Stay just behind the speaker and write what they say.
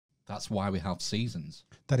That's why we have seasons.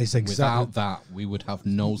 That is exactly. Without that, we would have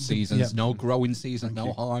no seasons, no growing season,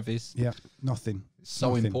 no harvest. Yeah, nothing. It's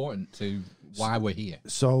so important to why we're here.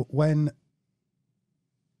 So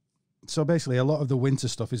basically, a lot of the winter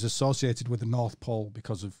stuff is associated with the North Pole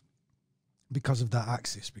because of that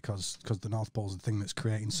axis, because the North Pole is the thing that's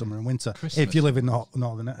creating summer and winter. Christmas. If you live in the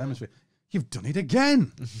Northern Hemisphere, you've done it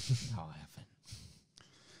again. No, I haven't.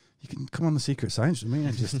 You can come on the Secret Science with me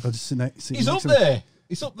and just see He's up there.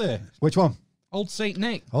 He's up there. Which one? Old Saint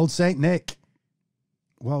Nick. Old Saint Nick.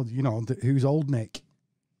 Well, you know, who's Old Nick?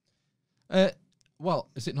 Well,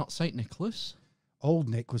 is it not Saint Nicholas? Old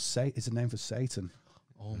Nick is a name for Satan.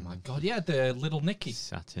 Oh my God! Yeah, the Little Nicky.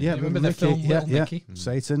 Saturn. Yeah, you remember the film Little Nicky?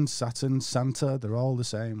 Satan, Saturn, Santa, they're all the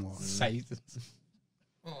same. Satan.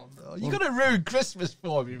 Oh no! You're gonna ruin Christmas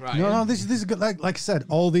for me, right? No, this is good. Like I said,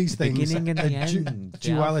 all these things. Beginning and the end.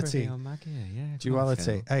 Duality. Yeah,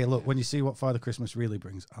 Duality. Hey, look, when you see what Father Christmas really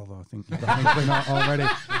brings, although I think you've got an inkling already,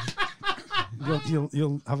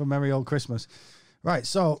 you'll have a merry old Christmas. Right,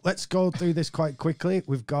 so let's go through this quite quickly.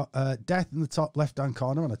 We've got Death in the top left-hand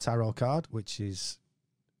corner on a tarot card, which is,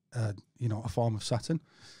 a form of Saturn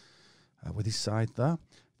with his side there.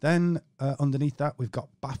 Then underneath that, we've got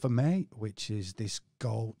Baphomet, which is this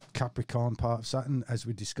gold Capricorn part of Saturn. As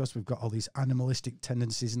we discussed, we've got all these animalistic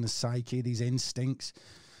tendencies in the psyche, these instincts.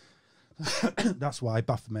 That's why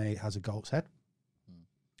Baphomet has a goat's head.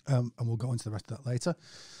 And we'll go into the rest of that later.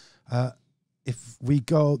 If we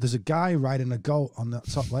go, there's a guy riding a goat on that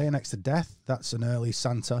top layer next to Death. That's an early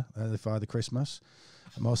Santa, early Father Christmas.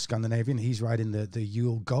 Most Scandinavian, he's riding the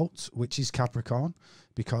Yule goat, which is Capricorn,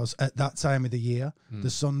 because at that time of the year, the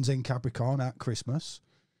sun's in Capricorn at Christmas.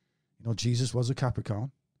 You know, Jesus was a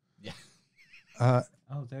Capricorn. Yeah.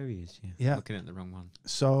 Oh, there he is. Yeah. Looking at the wrong one.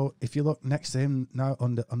 So if you look next to him now,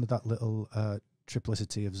 under that little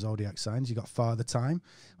triplicity of zodiac signs, you got Father Time.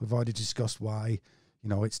 We've already discussed why. You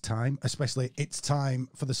know, it's time, especially it's time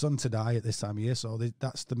for the sun to die at this time of year. So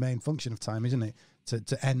that's the main function of time, isn't it?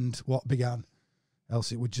 To end what began.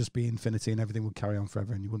 Else it would just be infinity and everything would carry on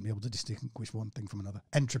forever and you wouldn't be able to distinguish one thing from another.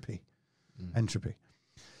 Entropy. Entropy.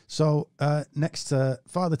 So next to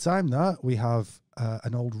Father Time there, we have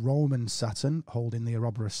an old Roman Saturn holding the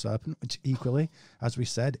Ouroboros serpent, which equally, as we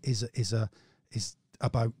said, is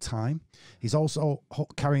about time. He's also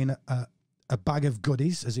carrying a bag of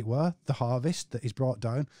goodies, as it were, the harvest that is brought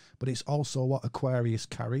down, but it's also what Aquarius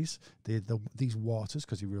carries, these waters,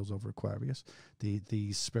 because he rules over Aquarius,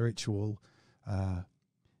 these spiritual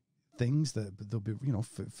things that they'll be,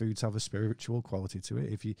 foods have a spiritual quality to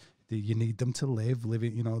it. If you need them to live,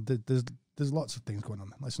 there's lots of things going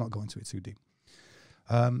on. Let's not go into it too deep.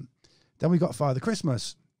 Then we got Father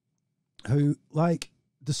Christmas, who, like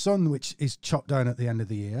the sun, which is chopped down at the end of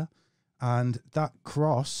the year, and that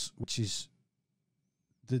cross, which is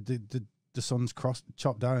the sun's cross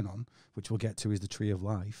chopped down on, which we'll get to, is the tree of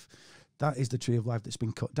life. That is the tree of life that's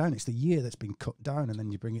been cut down. It's the year that's been cut down, and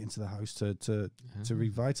then you bring it into the house to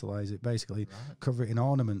revitalize it, basically. Right. Cover it in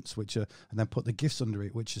ornaments, and then put the gifts under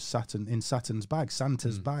it, which is Saturn's bag,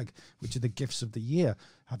 Santa's bag, which are the gifts of the year.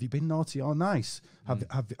 Have you been naughty or nice?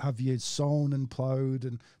 Have you sown and ploughed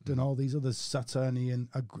and done all these other Saturnian,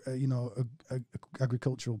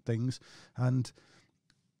 agricultural things, and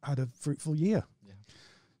had a fruitful year? Yeah.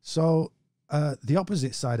 So. The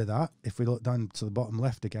opposite side of that, if we look down to the bottom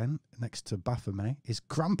left again, next to Baphomet, is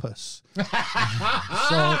Krampus.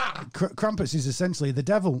 So Krampus is essentially the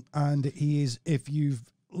devil, and he is, if you've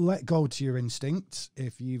let go to your instincts,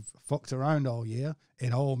 if you've fucked around all year,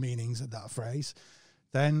 in all meanings of that phrase,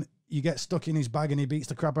 then you get stuck in his bag and he beats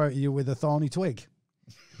the crap out of you with a thorny twig.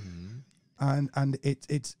 And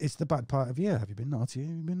it's the bad part of year. Have you been naughty?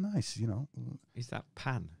 Have you been nice? Is that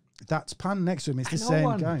Pan? That's Pan next to him. It's the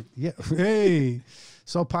same guy. Yeah. Hey.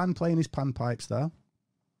 So Pan playing his panpipes there.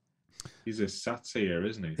 He's a satyr,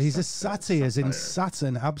 isn't he? He's a satyr, as in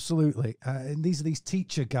Saturn, absolutely. And these are these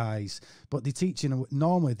teacher guys, but they're teaching,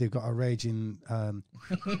 normally they've got a raging,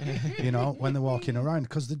 when they're walking around,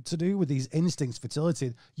 because to do with these instincts,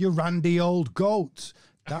 fertility, you randy old goat.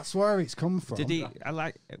 That's where it's come from.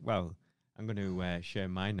 I'm going to share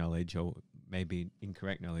my knowledge, or maybe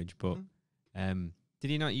incorrect knowledge, but did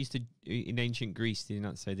he not used to, in ancient Greece, did he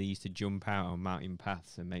not say they used to jump out on mountain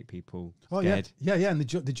paths and make people scared? Yeah, and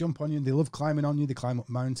they jump on you, and they love climbing on you, they climb up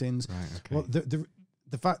mountains. Right, okay. Well,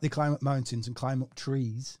 the fact they climb up mountains and climb up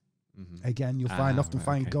trees, again, you'll often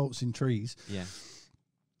find goats in trees. Yeah.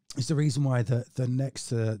 It's the reason why the next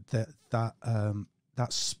to that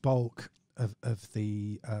spoke of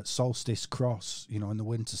the solstice cross, in the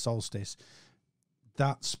winter solstice,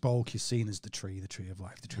 that spoke is seen as the tree of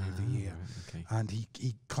life, the tree of the year. Right, okay. And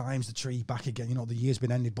he climbs the tree back again. You know, the year's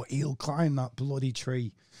been ended, but he'll climb that bloody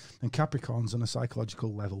tree. And Capricorns on a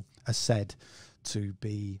psychological level are said to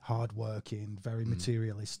be hardworking, very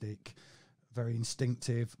materialistic, very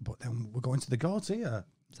instinctive. But then we're going to the gods here.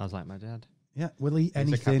 Sounds like my dad. Yeah, we'll eat He's a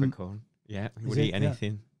anything. Capricorn. Yeah, he would it? eat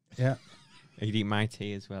anything. Yeah. He'd eat my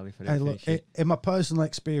tea as well if I Hey, didn't look, finish it. in my personal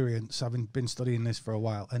experience, having been studying this for a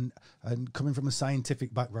while, and coming from a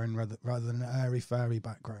scientific background rather than an airy-fairy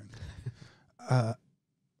background, I'm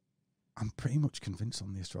pretty much convinced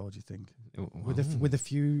on the astrology thing. With a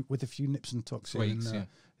few nips and tucks here and there.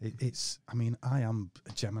 It's. I mean, I am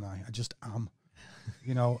a Gemini. I just am.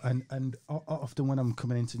 You know, and often when I'm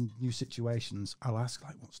coming into new situations, I'll ask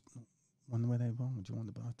like, when were they born? Do you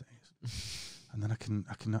want the birthdays? And then I can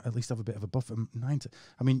at least have a bit of a buffer.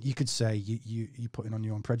 I mean, you could say you're putting on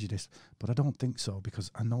your own prejudice, but I don't think so, because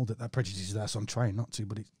I know that prejudice is there, so I'm trying not to,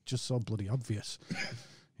 but it's just so bloody obvious,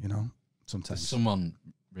 you know, sometimes. Does someone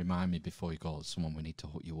remind me before you go, someone we need to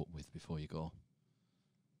hook you up with before you go,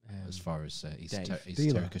 as far as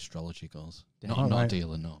esoteric astrology goes? Not a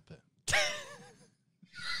dealer, no, but...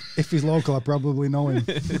 If he's local, I probably know him.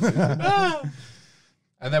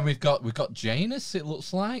 And then we've got Janus, it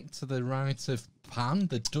looks like, to the right of Pan,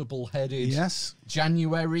 the double-headed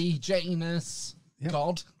January Janus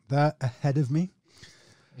god. They're ahead of me.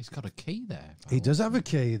 He's got a key there. He does have a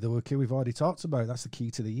key. The key we've already talked about. That's the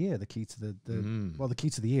key to the year. The key to the key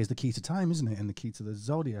to the year is the key to time, isn't it? And the key to the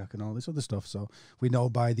zodiac and all this other stuff. So we know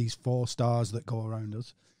by these 4 stars that go around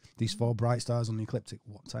us, these 4 bright stars on the ecliptic,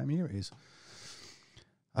 what time of year it is.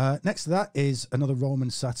 Next to that is another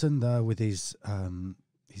Roman Saturn there with his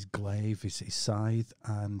glaive, his scythe,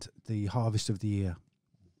 and the harvest of the year.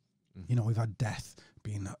 You know, we've had death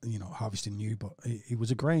being, you know, harvesting new, but he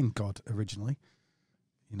was a grain god originally.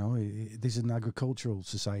 You know, this is an agricultural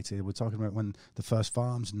society. We're talking about when the first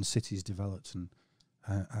farms and cities developed, and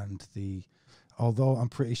although I'm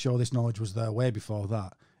pretty sure this knowledge was there way before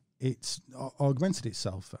that, it's augmented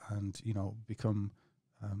itself and, you know, become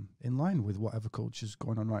in line with whatever culture's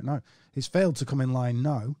going on right now. It's failed to come in line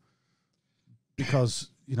now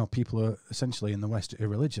because, you know, people are essentially in the West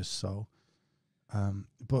irreligious. So,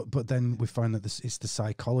 but then we find that it's the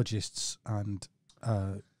psychologists and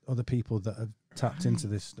other people that have tapped into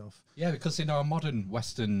this stuff. Yeah, because in our modern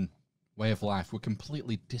Western way of life, we're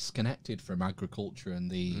completely disconnected from agriculture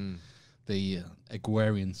and the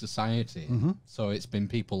agrarian society. So it's been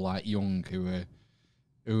people like Jung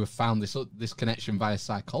who have found this connection via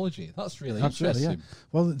psychology. That's really interesting. Yeah.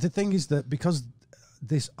 Well, the thing is that because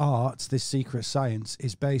this art, this secret science,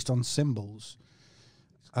 is based on symbols,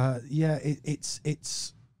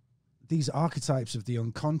 it's these archetypes of the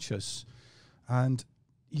unconscious, and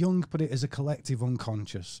Jung put it as a collective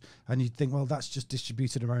unconscious, and you'd think, well, that's just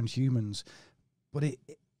distributed around humans, but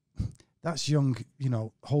that's Jung, you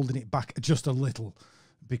know, holding it back just a little,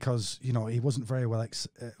 because, you know, he wasn't very well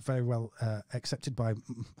accepted by, I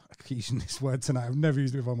keep using this word tonight, I've never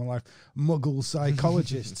used it before in my life, Muggle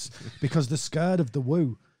psychologists, because they're scared of the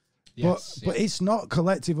woo. But it's not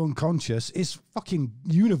collective unconscious, it's fucking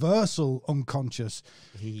universal unconscious.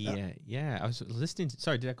 I was listening to,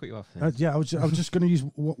 sorry, did I cut you off? I was just going to use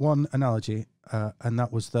one analogy, and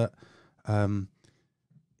that was that,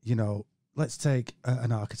 you know, let's take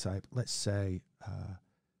an archetype, let's say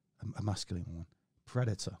a masculine one.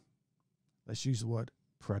 Predator. Let's use the word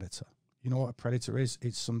predator. You know what a predator is?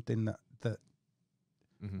 It's something that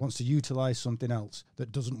wants to utilize something else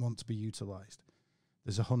that doesn't want to be utilized.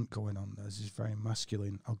 There's a hunt going on. There's this very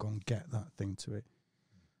masculine, I'll go and get that thing to it.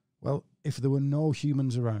 Well, if there were no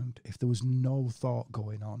humans around, if there was no thought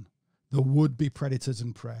going on, there would be predators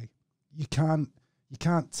and prey. You can't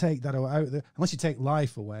take that out there. Unless you take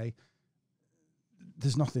life away,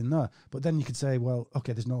 there's nothing there. But then you could say, well,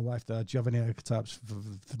 okay, there's no life there. Do you have any archetypes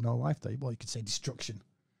for no life there? Well, you could say destruction.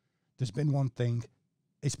 There's been one thing,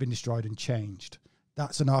 it's been destroyed and changed.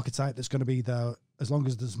 That's an archetype that's going to be there as long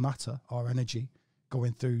as there's matter or energy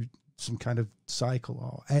going through some kind of cycle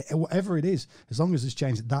or whatever it is. As long as it's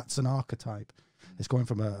changed, that's an archetype. It's going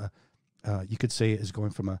from you could see it as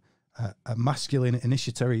going from a masculine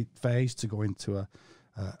initiatory phase to going to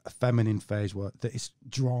a feminine phase that it's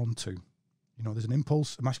drawn to. You know, there's an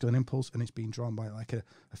impulse, a masculine impulse, and it's being drawn by like a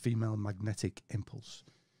female magnetic impulse,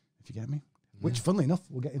 if you get me. Yeah. Which, funnily enough,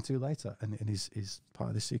 we'll get into later, and is part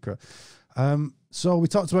of this secret. So we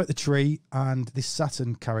talked about the tree and this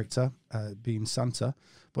Saturn character being Santa,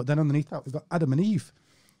 but then underneath that we've got Adam and Eve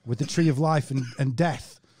with the tree of life and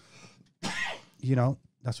death. You know,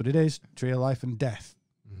 that's what it is, tree of life and death,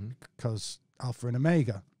 because Alpha and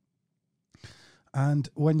Omega. And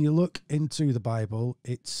when you look into the Bible,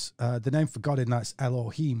 it's the name for God in that's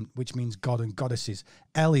Elohim, which means God and goddesses.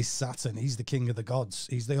 El is Saturn. He's the king of the gods.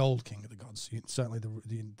 He's the old king of the gods, certainly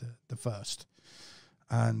the first.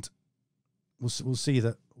 And we'll see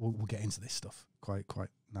that we'll get into this stuff quite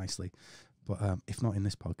nicely. But if not in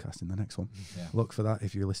this podcast, in the next one, look for that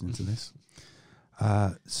if you're listening to this.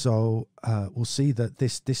 So we'll see that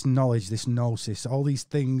this knowledge, this gnosis, all these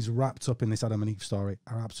things wrapped up in this Adam and Eve story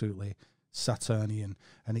are absolutely Saturnian,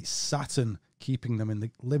 and it's Saturn keeping them in the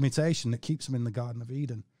limitation that keeps them in the Garden of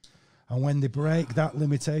Eden. And when they break that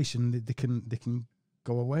limitation, they can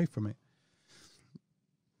go away from it.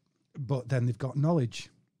 But then they've got knowledge.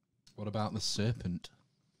 What about the serpent?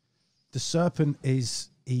 The serpent is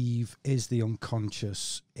Eve, is the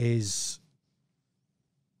unconscious, is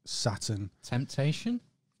Saturn. Temptation?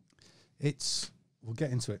 We'll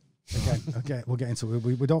get into it again. Okay, we'll get into it.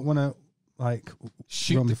 We don't want to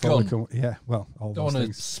shoot run the before gun. Well, all Don't those want to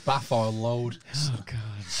things. spaff or load. Oh God.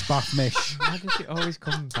 Spaff mish. Why does it always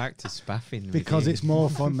come back to spaffing? with Because you? it's more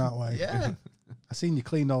fun that way. Yeah. I seen you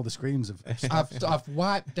cleaned all the screens of I've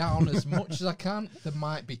wiped down as much as I can. There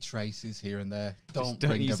might be traces here and there. Don't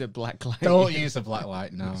bring use a black light. Don't use a black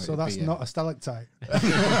light now. so that's not a stalactite.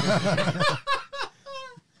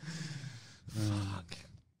 Fuck.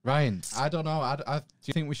 Ryan, I don't know. Do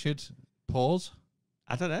you think we should pause?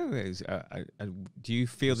 I don't know. Do you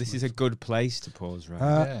feel this is a good place to pause, right?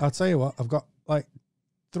 Yeah. I'll tell you what. I've got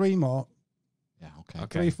 3 more, Yeah, okay.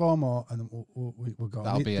 3, 4 more, and then we'll go.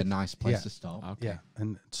 That'll be a nice place yeah. to start. Okay. Yeah,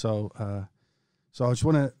 and so I just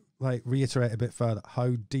want to reiterate a bit further how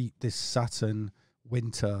deep this Saturn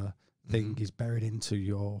winter thing is buried into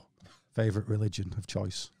your favorite religion of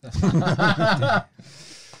choice.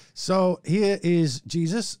 So here is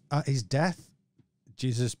Jesus at his death.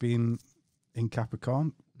 Jesus being in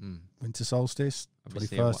Capricorn, winter solstice,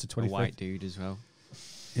 Obviously 21st to a 25th. white dude as well.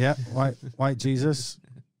 Yeah, white Jesus.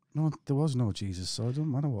 No, there was no Jesus, so it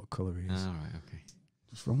doesn't matter what colour he is. All right, okay.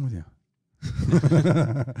 What's wrong with you?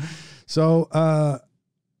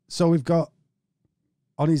 So we've got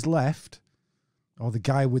on his left, or the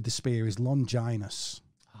guy with the spear, is Longinus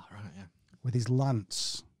Oh, right, yeah. with his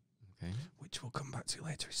lance, Okay. which we'll come back to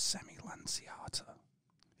later, is semi-lanciata,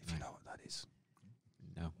 if you know what that is.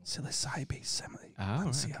 No. Psilocybe Ah,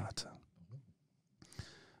 right, semi-lanciata.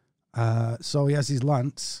 So he has his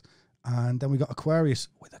lance, and then we got Aquarius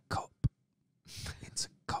with a cup. It's a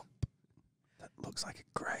cup that looks like a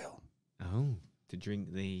grail. Oh, to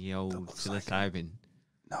drink the old looks like psilocybin.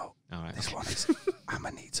 No, All right. this one is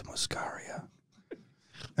Amanita muscaria.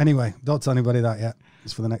 Anyway, don't tell anybody that yet.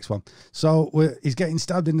 It's for the next one. So he's getting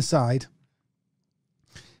stabbed in the side.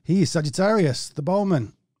 He is Sagittarius, the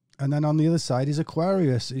bowman. And then on the other side is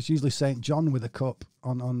Aquarius. It's usually St. John with a cup.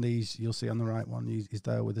 On these, you'll see on the right one, he's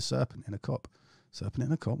there with a serpent in a cup. Serpent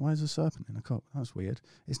in a cup? Why is a serpent in a cup? That's weird.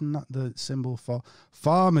 Isn't that the symbol for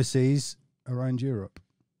pharmacies around Europe?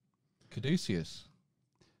 Caduceus.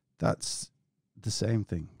 That's the same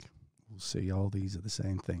thing. We'll see all these are the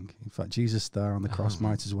same thing. In fact, Jesus there on the cross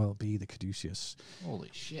might as well be the Caduceus. Holy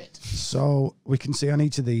shit. So we can see on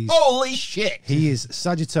each of these, Holy shit. he is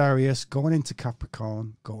Sagittarius, going into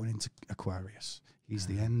Capricorn, going into Aquarius. He's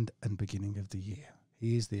the end and beginning of the year.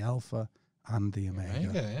 He is the Alpha and the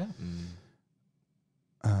Omega.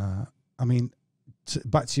 Yeah. I mean,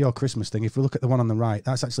 back to your Christmas thing, if we look at the one on the right,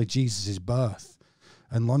 that's actually Jesus' birth.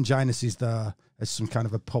 And Longinus is there as some kind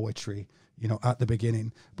of a poetry, at the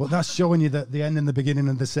beginning. But that's showing you that the end and the beginning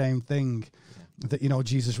are the same thing. That,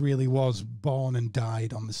 Jesus really was born and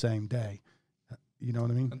died on the same day. You know what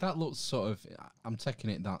I mean? And that looks sort of, I'm taking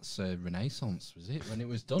it that's Renaissance, was it, when it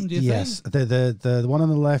was done, do you Yes. think? The one on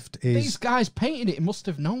the left is... These guys painted it, must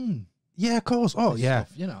have known. Yeah, of course. Oh, this yeah.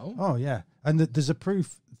 stuff, Oh, yeah. And there's a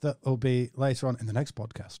proof that will be later on in the next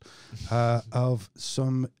podcast of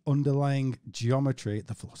some underlying geometry,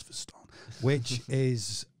 the Philosopher's Stone, which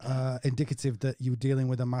is indicative that you're dealing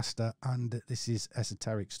with a master and that this is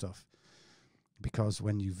esoteric stuff. Because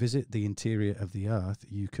when you visit the interior of the earth,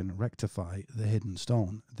 you can rectify the hidden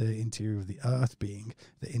stone, the interior of the earth being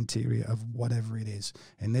the interior of whatever it is.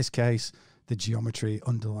 In this case, the geometry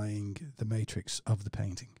underlying the matrix of the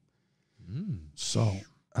painting. So,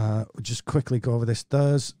 just quickly go over this.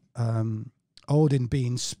 There's Odin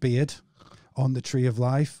being speared on the Tree of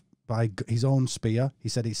Life by his own spear. He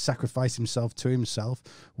said he sacrificed himself to himself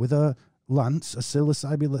with a lance, a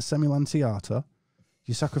psilocybe semi-lanciata.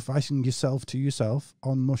 You're sacrificing yourself to yourself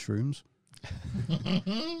on mushrooms.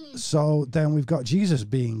 So then we've got Jesus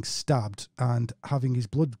being stabbed and having his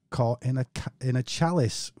blood caught in a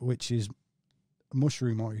chalice, which is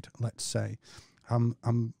mushroomoid, let's say.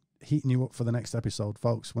 I'm heating you up for the next episode,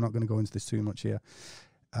 folks. We're not going to go into this too much here.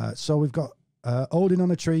 So we've got Odin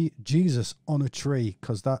on a tree, Jesus on a tree,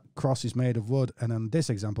 because that cross is made of wood. And in this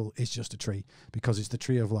example, it's just a tree because it's the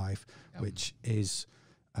tree of life, which is,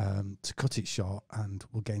 to cut it short, and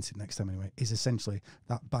we'll get into it next time anyway, is essentially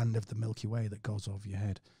that band of the Milky Way that goes over your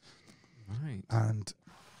head. Right. And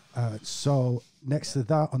so next to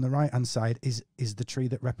that on the right-hand side is the tree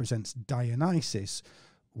that represents Dionysus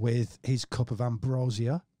with his cup of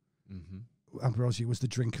ambrosia. Mm-hmm. Ambrosia was the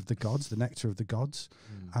drink of the gods, the nectar of the gods.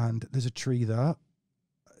 And there's a tree there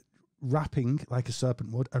wrapping like a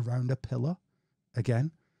serpent would around a pillar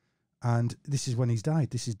again. And this is when he's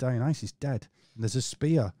died. This is Dionysus dead. And there's a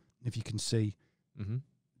spear, if you can see,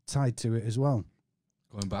 tied to it as well.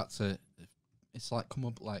 Going back to, it's like come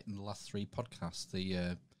up like in the last 3 podcasts,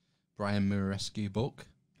 the Brian Murescu book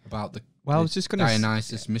about the I was just going to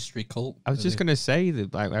Dionysus mystery cult. I was just going to say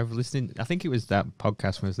that I was listening. I think it was that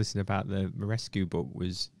podcast when I was listening about the Murescu book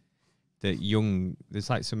was that Jung. There's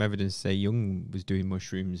like some evidence to say Jung was doing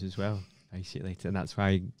mushrooms as well, basically, and that's why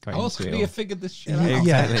I got into it. You all. figured this shit out.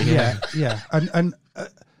 Yeah. And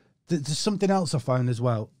there's something else I found as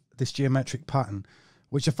well. This geometric pattern,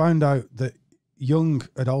 which I found out that Jung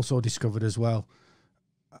had also discovered as well.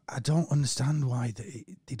 I don't understand why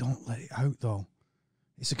they don't let it out though.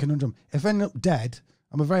 It's a conundrum. If I end up dead,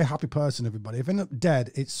 I'm a very happy person, everybody. If I end up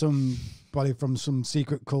dead, it's somebody from some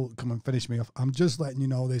secret cult come and finish me off. I'm just letting you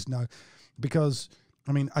know this now. Because,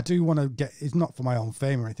 I mean, I do want to get, it's not for my own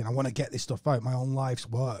fame or anything. I want to get this stuff out, my own life's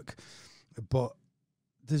work. But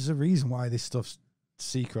there's a reason why this stuff's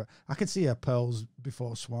secret. I could see a pearls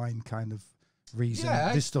before swine kind of reason.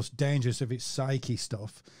 Yeah, this stuff's dangerous if it's psyche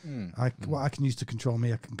stuff. What I can use to control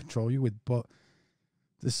me, I can control you with. But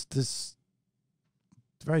this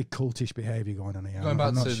very cultish behaviour going on here. Going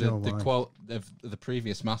back to the quote of the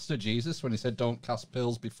previous master, Jesus, when he said, don't cast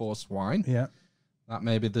pearls before swine. Yeah. That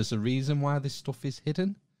maybe there's a reason why this stuff is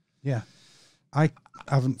hidden. Yeah. I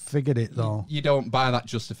haven't figured it, though. You don't buy that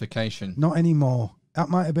justification. Not anymore. That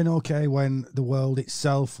might have been okay when the world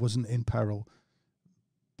itself wasn't in peril.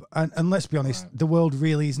 And let's be honest, the world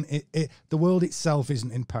really isn't. The world itself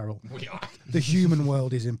isn't in peril. The human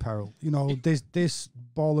world is in peril. You know, this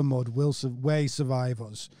ball of mud will survive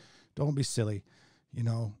us. Don't be silly. You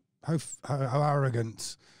know how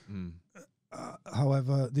arrogant.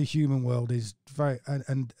 However, the human world is very,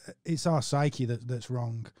 and it's our psyche that's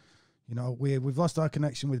wrong. You know, we've lost our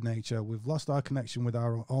connection with nature. We've lost our connection with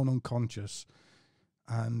our own unconscious,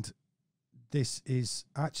 and this is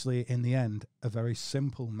actually, in the end, a very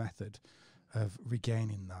simple method of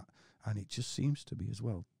regaining that. And it just seems to be, as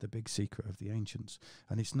well, the big secret of the ancients.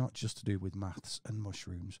 And it's not just to do with maths and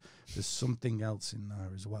mushrooms. There's something else in there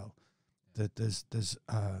as well. That there's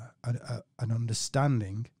an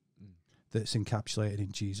understanding that's encapsulated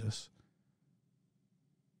in Jesus.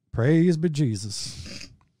 Praise be Jesus.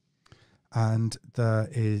 And there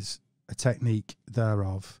is a technique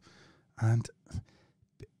thereof. And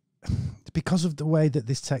because of the way that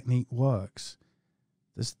this technique works,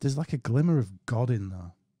 there's like a glimmer of God in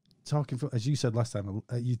there. Talking from, as you said last time,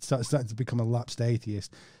 you started to become a lapsed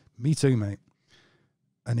atheist. Me too, mate.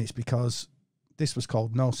 And it's because this was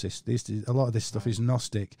called gnosis. A lot of this stuff is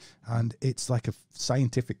Gnostic, and it's like a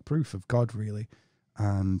scientific proof of God, really.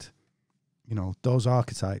 And you know, those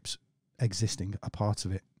archetypes existing are part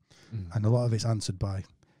of it, and a lot of it's answered by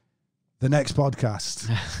the next podcast.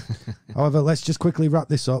 However, let's just quickly wrap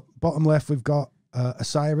this up. Bottom left, we've got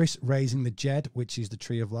Osiris raising the Jed, which is the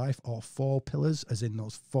tree of life, or 4 pillars, as in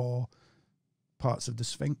those 4 parts of the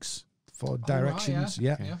Sphinx, 4 directions.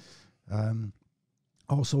 Right, yeah.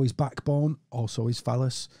 Also his backbone, also his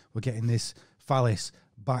phallus. We're getting this phallus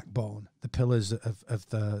backbone, the pillars of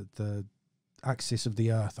the axis of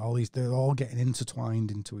the earth. All these, they're all getting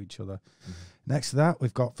intertwined into each other. Next to that,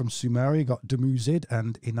 we've got from Sumeria, we've got Dumuzid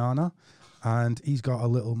and Inanna, and he's got a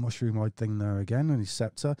little mushroomoid thing there again, and his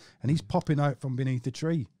scepter, and he's popping out from beneath the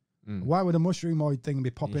tree. Why would a mushroomoid thing be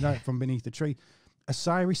popping out from beneath the tree?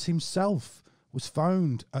 Osiris himself was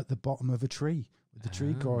found at the bottom of a tree, with the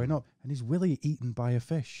tree growing up, and his willy eaten by a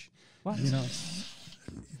fish. What? You know,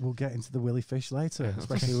 we'll get into the willy fish later,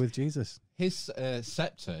 especially with Jesus. His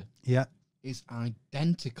scepter, is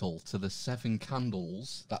identical to the 7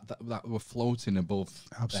 candles that were floating above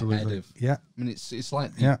the head of. I mean, it's like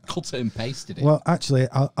you cut it and pasted it. Well, actually,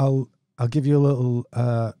 I'll give you a little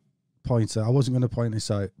pointer. I wasn't going to point this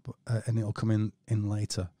out, but, and it'll come in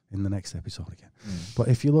later in the next episode again. But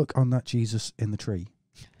if you look on that Jesus in the tree,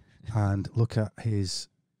 and look at his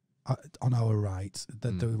on our right,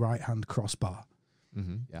 the right hand crossbar.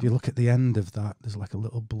 If you look at the end of that, there's like a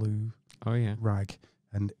little blue rag.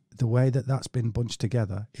 And the way that that's been bunched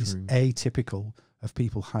together is True. atypical of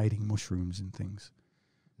people hiding mushrooms and things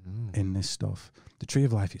in this stuff. The tree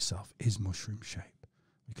of life itself is mushroom shape.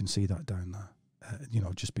 You can see that down there.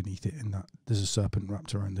 Just beneath it, in that there's a serpent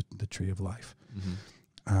wrapped around the tree of life.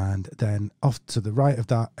 And then off to the right of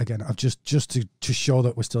that, again, I've just to show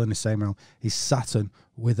that we're still in the same realm, is Saturn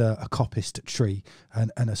with a coppice tree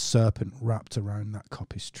and a serpent wrapped around that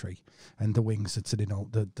coppice tree, and the wings that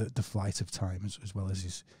denote the flight of time, as well as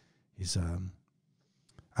his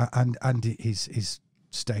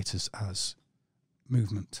status as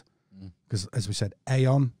movement. Because as we said,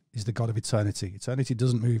 Aeon is the god of eternity. Eternity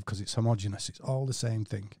doesn't move because it's homogeneous. It's all the same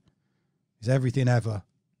thing. It's everything ever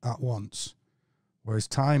at once. Whereas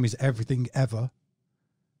time is everything ever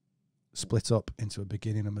split up into a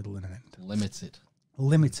beginning, a middle, and an end.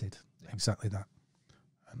 Limited. Exactly that.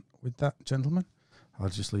 And with that, gentlemen, I'll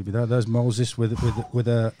just leave you there. There's Moses with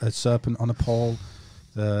a serpent on a pole.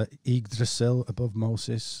 The Yggdrasil above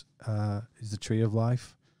Moses is the tree of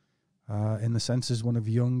life. In the centre is one of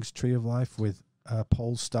Jung's tree of life with a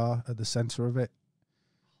pole star at the centre of it.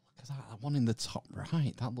 Look at that one in the top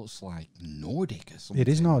right. That looks like Nordic or something. It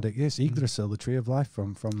is Nordic, yes. Yggdrasil, the tree of life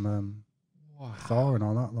from Wow. Thor and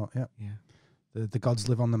all that lot. Yeah. Yeah. The gods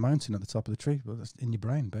live on the mountain at the top of the tree. Well, that's in your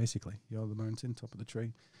brain, basically. You're the mountain, top of the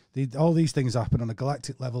tree. All these things happen on a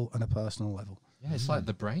galactic level and a personal level. Yeah, it's like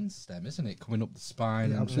the brain stem, isn't it? Coming up the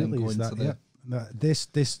spine and absolutely. going That, to the...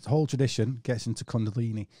 This whole tradition gets into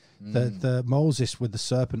Kundalini. The Moses with the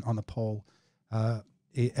serpent on a pole.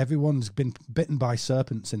 Everyone's been bitten by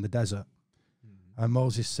serpents in the desert. And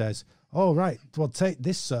Moses says, oh, right, well, take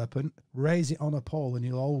this serpent, raise it on a pole, and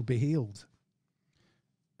you'll all be healed.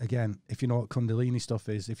 Again, if you know what Kundalini stuff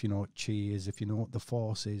is, if you know what Chi is, if you know what the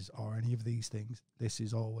Force is, or any of these things, this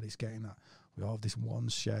is all what it's getting at. We all have this one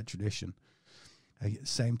shared tradition.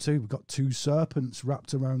 Same too, we've got two serpents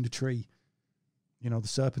wrapped around a tree. The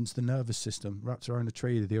serpent's the nervous system wrapped around a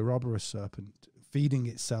tree, the Ouroboros serpent, feeding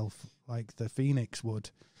itself like the phoenix would.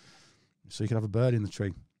 So you can have a bird in the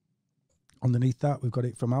tree. Underneath that, we've got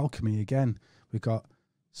it from alchemy again. We've got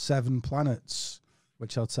 7 planets,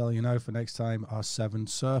 which I'll tell you now for next time are 7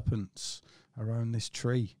 serpents around this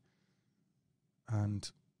tree. And,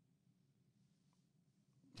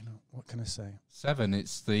 what can I say? 7,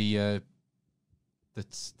 it's the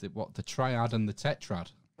triad and the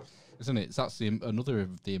tetrad, isn't it? That's another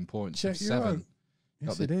of the importance of 7. Right.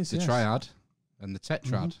 Yes, it is. The triad and the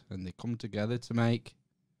tetrad, and they come together to make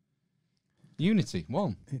unity.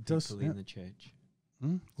 One. It does. People in the church.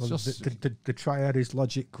 Well, Just- the triad is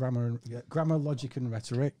logic, grammar, logic, and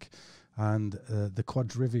rhetoric, and the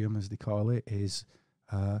quadrivium, as they call it, is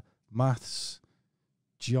maths,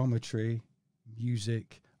 geometry,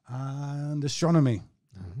 music, and astronomy.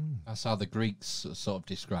 That's how the Greeks sort of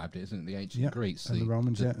described it, isn't it? The ancient Greeks, and the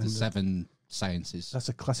Romans, the and 7 sciences. That's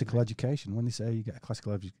a classical education. When they say you get a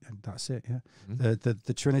classical education, that's it. Yeah,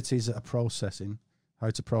 the trinities are processing, how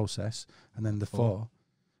to process, and then the 4.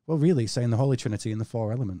 Well, really, saying the Holy Trinity and the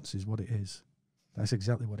 4 elements is what it is. That's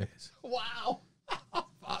exactly what it is. Wow.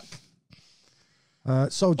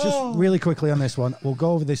 Fuck. So just really quickly on this one, we'll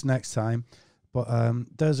go over this next time. But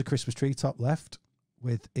there's a Christmas tree top left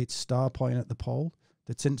with its star pointing at the pole.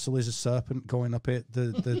 The tinsel is a serpent going up it.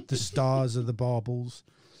 The stars are the baubles,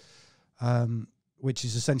 which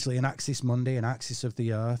is essentially an axis mundi, an axis of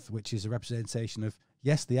the earth, which is a representation of,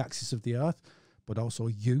 yes, the axis of the earth, but also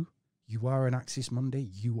you. You are an axis mundi.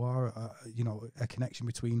 You are, a connection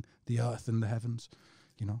between the earth and the heavens.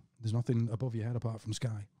 There's nothing above your head apart from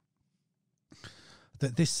sky.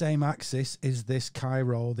 That this same axis is this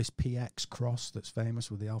Cairo, this PX cross that's famous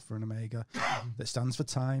with the Alpha and Omega, that stands for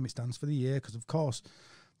time. It stands for the year, because of course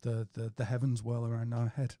the heavens whirl around our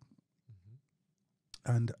head.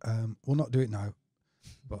 And we'll not do it now,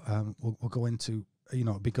 but we'll go into,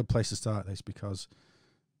 it'd be a good place to start this, because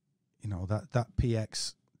that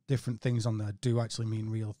PX, different things on there do actually mean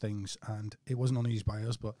real things, and it wasn't only used by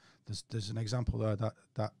us, but there's an example there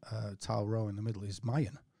that tile row in the middle is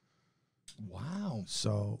Mayan. Wow.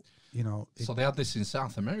 So, So they had this in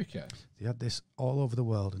South America? They had this all over the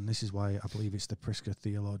world, and this is why I believe it's the Prisca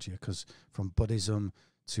Theologia, because from Buddhism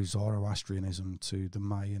to Zoroastrianism to the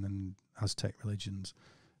Mayan and Aztec religions,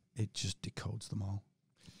 it just decodes them all.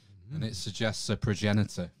 And it suggests a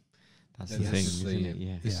progenitor. That's the thing, isn't it?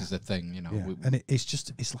 Yeah. This is a thing, Yeah. And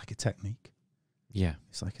it's like a technique. Yeah.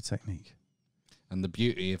 It's like a technique. And the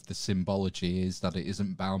beauty of the symbology is that it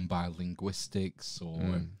isn't bound by linguistics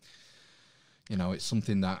or... it's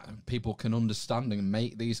something that people can understand and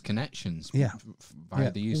make these connections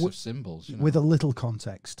via the use of symbols. With a little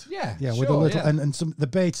context. Yeah, with sure, a little, and some, the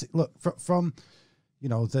basic, look, from,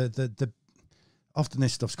 often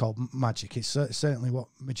this stuff's called magic. It's certainly what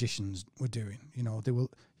magicians were doing. You know,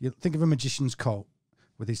 you think of a magician's coat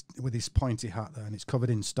with his pointy hat there, and it's covered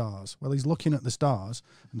in stars. Well, he's looking at the stars,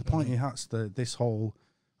 and the pointy hat's this whole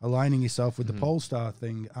aligning yourself with the pole star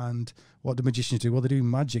thing. And what do magicians do? Well, they do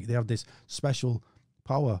magic. They have this special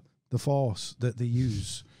power, the force that they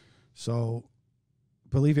use. So,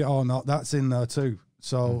 believe it or not, that's in there too.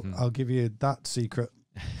 So I'll give you that secret.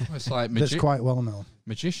 Well, it's like that's quite well known.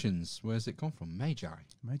 Magicians, where's it come from? Magi.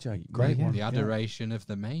 Great one. The adoration of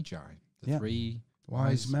the Magi. The three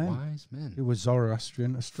wise men. Who were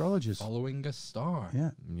Zoroastrian astrologers. Following a star.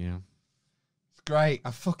 Yeah. It's great.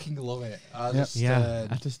 I fucking love it. I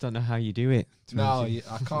just don't know how you do it. No, I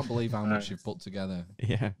can't believe how much you've put together.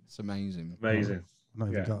 Yeah. It's amazing. Amazing. Not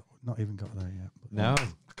even got there yet. No.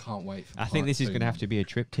 I can't wait for I think this is going to have to be a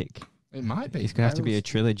triptych. It might be. It's going to have to be a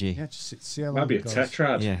trilogy. Yeah, just see how Might be a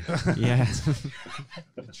tetrad. Yeah.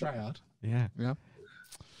 Triad. Yeah.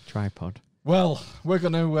 Tripod. Well, we're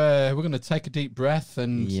gonna take a deep breath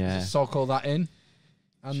and soak all that in.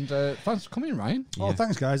 And thanks for coming, Ryan. Oh,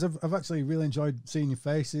 thanks, guys. I've actually really enjoyed seeing your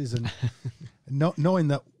faces and knowing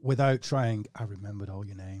that without trying, I remembered all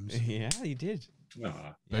your names. Yeah, you did.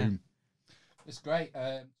 Boom. It's great.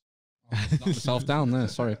 Knocked myself down there.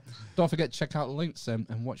 Sorry. Don't forget to check out the links and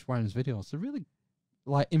watch Ryan's videos. They're really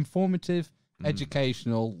informative,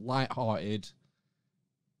 educational, light-hearted.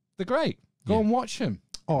 They're great. Go and watch them.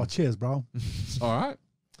 Oh, cheers, bro. All right.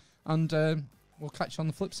 And we'll catch you on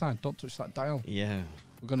the flip side. Don't touch that dial. Yeah.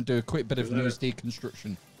 We're going to do a quick bit of news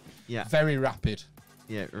deconstruction. Yeah. Very rapid.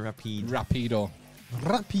 Yeah, rapid. Rapido.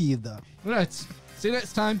 Rapid. Right. See you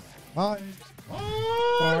next time. Bye.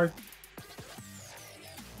 Bye.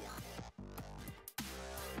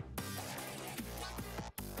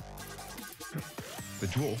 The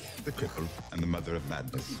dwarf, the cripple, and the mother of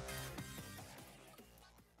madness.